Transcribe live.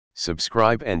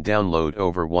Subscribe and download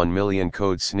over 1 million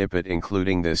code snippet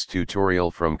including this tutorial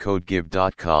from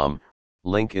codegive.com,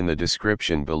 link in the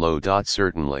description below.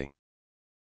 Certainly.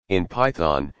 In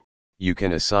Python, you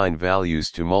can assign values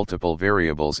to multiple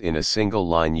variables in a single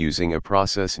line using a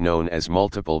process known as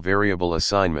multiple variable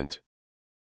assignment.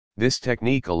 This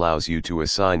technique allows you to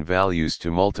assign values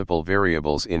to multiple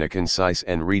variables in a concise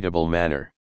and readable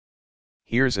manner.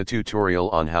 Here's a tutorial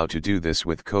on how to do this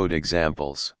with code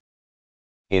examples.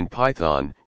 In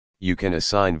Python, you can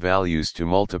assign values to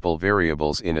multiple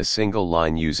variables in a single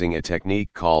line using a technique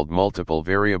called multiple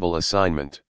variable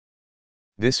assignment.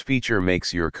 This feature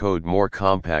makes your code more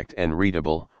compact and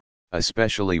readable,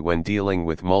 especially when dealing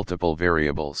with multiple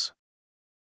variables.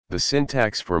 The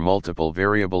syntax for multiple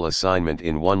variable assignment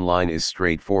in one line is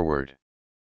straightforward.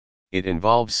 It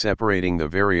involves separating the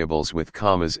variables with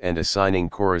commas and assigning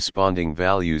corresponding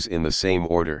values in the same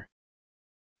order.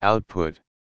 Output.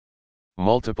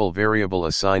 Multiple variable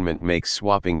assignment makes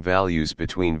swapping values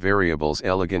between variables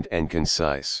elegant and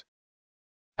concise.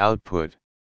 Output.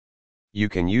 You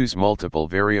can use multiple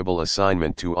variable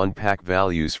assignment to unpack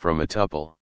values from a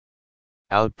tuple.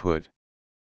 Output.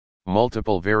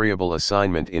 Multiple variable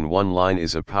assignment in one line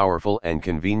is a powerful and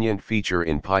convenient feature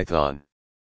in Python.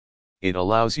 It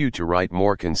allows you to write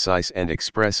more concise and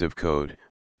expressive code,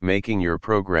 making your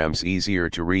programs easier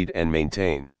to read and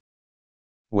maintain.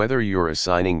 Whether you're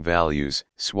assigning values,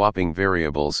 swapping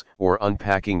variables, or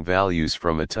unpacking values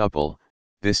from a tuple,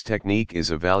 this technique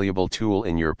is a valuable tool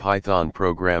in your Python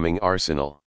programming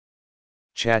arsenal.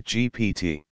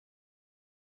 ChatGPT